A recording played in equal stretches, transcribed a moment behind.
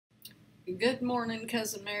Good morning,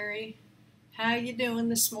 Cousin Mary. How you doing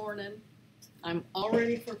this morning? I'm all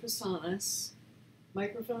ready for presonus.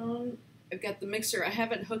 Microphone, I've got the mixer. I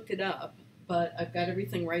haven't hooked it up, but I've got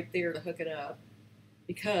everything right there to hook it up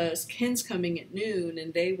because Ken's coming at noon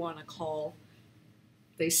and they want to call.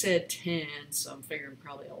 They said 10, so I'm figuring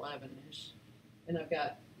probably 11-ish. And I've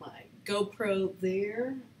got my GoPro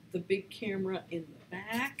there. The big camera in the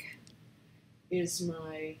back is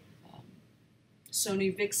my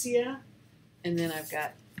Sony Vixia. And then I've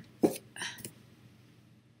got my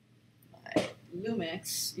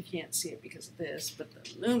Lumix. You can't see it because of this, but the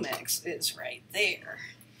Lumix is right there.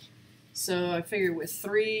 So I figure with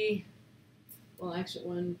three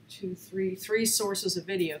sources of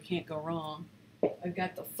video, can't go wrong. I've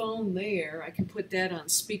got the phone there. I can put that on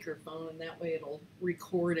speakerphone, and that way it'll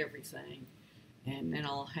record everything. And then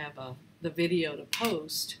I'll have the video to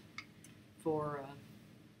post for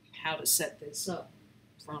how to set this up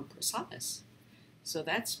from presonus. So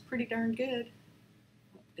that's pretty darn good.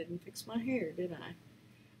 Didn't fix my hair, did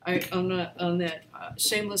I? On that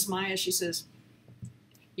Shameless Maya, she says,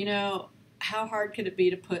 you know, how hard could it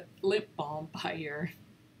be to put lip balm by your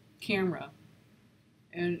camera?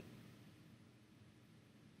 And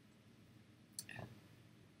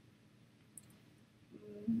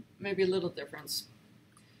maybe a little difference.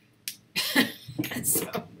 So,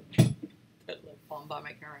 put lip balm by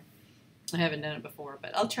my camera. I haven't done it before,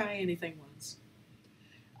 but I'll try anything once.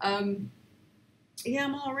 Yeah,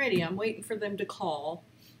 I'm all ready. I'm waiting for them to call.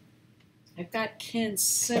 I've got Ken's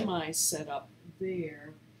semi set up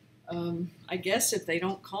there. I guess if they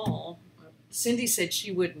don't call, Cindy said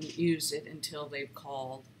she wouldn't use it until they've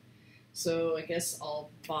called. So I guess I'll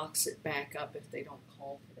box it back up if they don't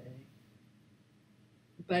call today.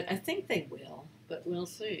 But I think they will, but we'll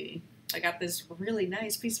see. I got this really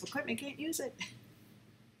nice piece of equipment, can't use it.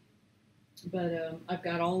 But I've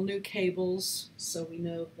got all new cables, so we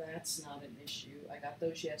know that's not an issue. I got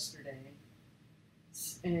those yesterday.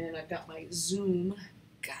 And I've got my zoom.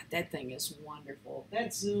 God, that thing is wonderful.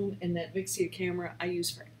 That zoom and that Vixia camera I use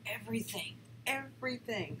for everything.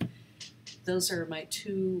 Everything. Those are my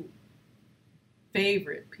two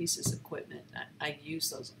favorite pieces of equipment. I use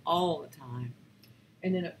those all the time.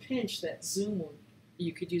 And in a pinch, that zoom,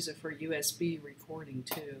 you could use it for USB recording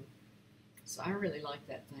too. So I really like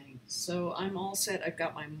that thing. So I'm all set. I've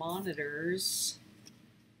got my monitors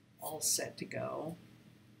all set to go.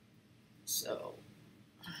 So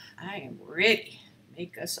I am ready.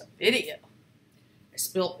 Make us a video. I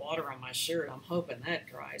spilled water on my shirt. I'm hoping that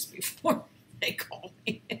dries before they call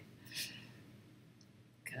me.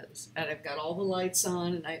 Because I've got all the lights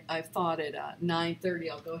on, and I thought at 9:30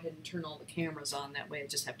 I'll go ahead and turn all the cameras on. That way I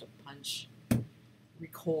just have to punch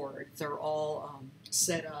record. They're all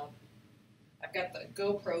set up. I've got the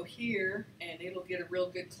GoPro here, and it'll get a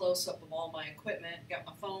real good close-up of all my equipment. Got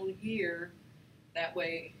my phone here. That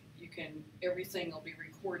way everything will be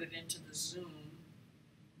recorded into the Zoom.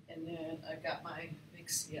 And then I've got my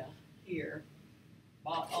Vixia here.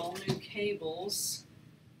 Bought all new cables.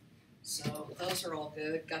 So those are all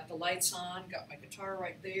good. Got the lights on, got my guitar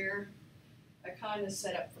right there. I kind of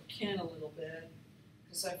set up for Ken a little bit,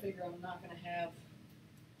 because I figure I'm not going to have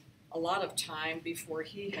a lot of time before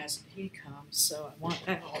he comes, so I want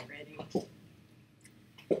that all ready.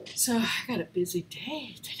 So I got a busy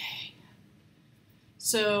day today.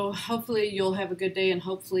 So hopefully you'll have a good day, and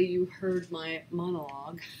hopefully you heard my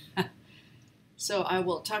monologue. So I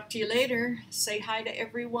will talk to you later. Say hi to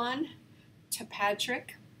everyone. To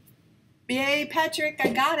Patrick. Yay, Patrick,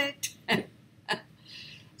 I got it.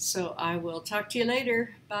 So I will talk to you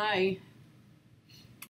later. Bye.